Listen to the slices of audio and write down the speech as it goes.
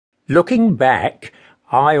Looking back,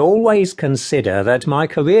 I always consider that my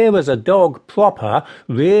career as a dog proper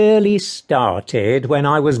really started when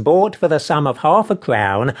I was bought for the sum of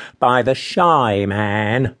 £half by the Shy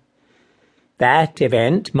Man. That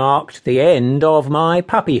event marked the end of my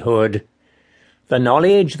puppyhood. The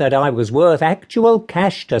knowledge that I was worth actual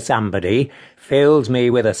cash to somebody filled me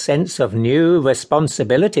with a sense of new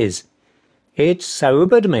responsibilities. It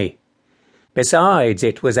sobered me. Besides,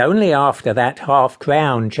 it was only after that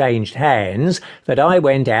 £half changed hands that I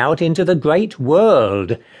went out into the great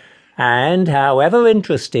world, and however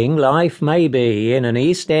interesting life may be in an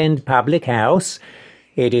East End public house,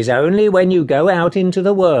 it is only when you go out into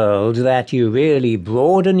the world that you really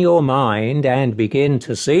broaden your mind and begin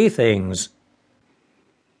to see things.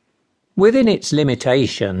 Within its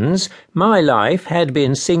limitations, my life had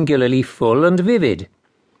been singularly full and vivid.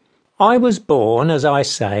 I was born, as I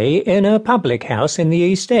say, in a public house in the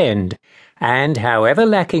East End, and however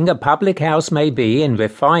lacking a public house may be in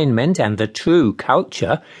refinement and the true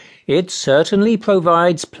culture, it certainly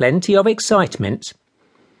provides plenty of excitement.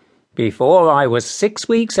 Before I was 6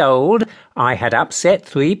 weeks old, I had upset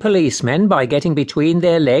 3 policemen by getting between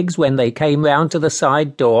their legs when they came round to the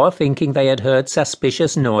side door thinking they had heard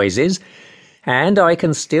suspicious noises, and I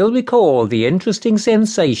can still recall the interesting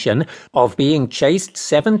sensation of being chased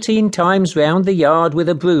 17 times round the yard with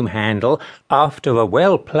a broom handle after a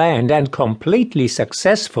well-planned and completely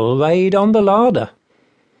successful raid on the larder.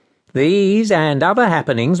 These and other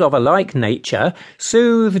happenings of a like nature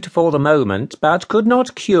soothed for the moment, but could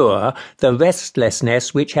not cure the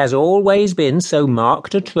restlessness which has always been so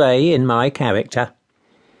marked a trait in my character.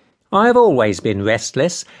 I have always been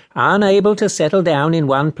restless, unable to settle down in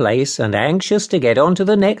one place and anxious to get on to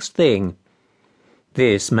the next thing.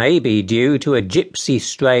 This may be due to a gypsy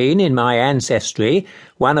strain in my ancestry,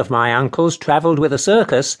 one of my uncles travelled with a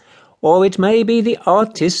circus, or it may be the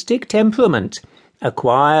artistic temperament,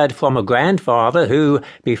 acquired from a grandfather who,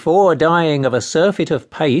 before dying of a surfeit of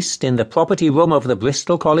paste in the property room of the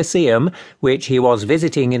Bristol Coliseum, which he was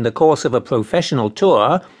visiting in the course of a professional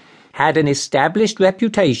tour, had an established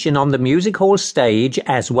reputation on the music hall stage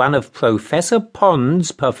as one of Professor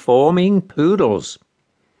Pond's performing poodles.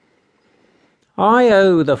 I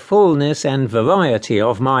owe the fullness and variety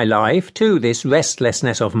of my life to this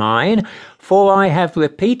restlessness of mine, for I have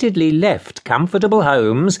repeatedly left comfortable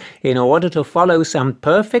homes in order to follow some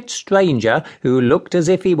perfect stranger who looked as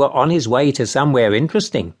if he were on his way to somewhere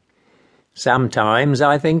interesting. Sometimes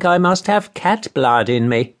I think I must have cat blood in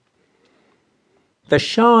me. The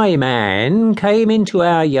Shy Man came into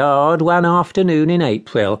our yard one afternoon in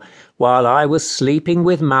April, while I was sleeping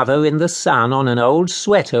with Mother in the sun on an old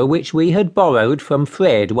sweater which we had borrowed from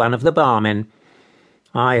Fred, one of the barmen.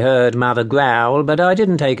 I heard Mother growl, but I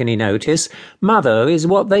didn't take any notice. Mother is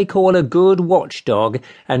what they call a good watchdog,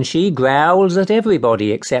 and she growls at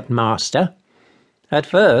everybody except Master. At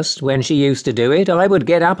first, when she used to do it, I would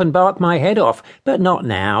get up and bark my head off, but not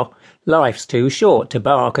now. Life's too short to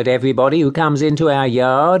bark at everybody who comes into our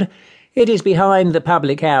yard. It is behind the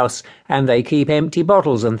public house, and they keep empty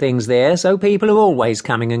bottles and things there, so people are always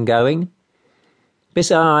coming and going.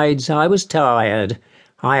 Besides, I was tired.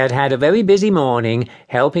 I had had a very busy morning,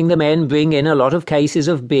 helping the men bring in a lot of cases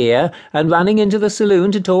of beer, and running into the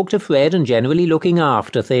saloon to talk to Fred and generally looking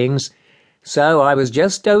after things. So I was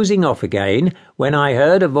just dozing off again, when I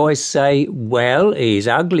heard a voice say, "Well, he's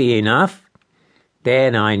ugly enough."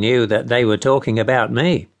 Then I knew that they were talking about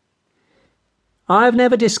me. I've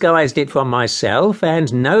never disguised it from myself,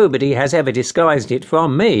 and nobody has ever disguised it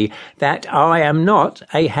from me, that I am not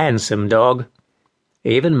a handsome dog.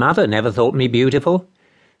 Even Mother never thought me beautiful.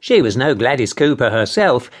 She was no Gladys Cooper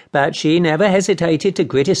herself, but she never hesitated to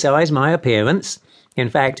criticize my appearance. In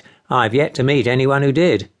fact, I've yet to meet anyone who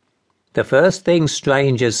did. The first thing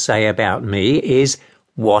strangers say about me is,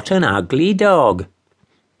 "What an ugly dog."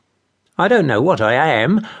 I don't know what I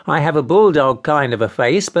am. I have a bulldog kind of a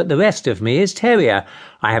face, but the rest of me is terrier.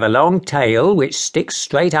 I have a long tail which sticks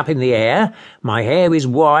straight up in the air. My hair is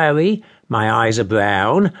wiry. My eyes are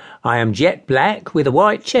brown. I am jet black with a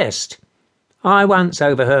white chest. I once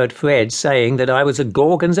overheard Fred saying that I was a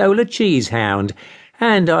Gorgonzola cheesehound,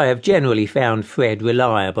 and I have generally found Fred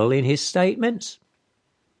reliable in his statements.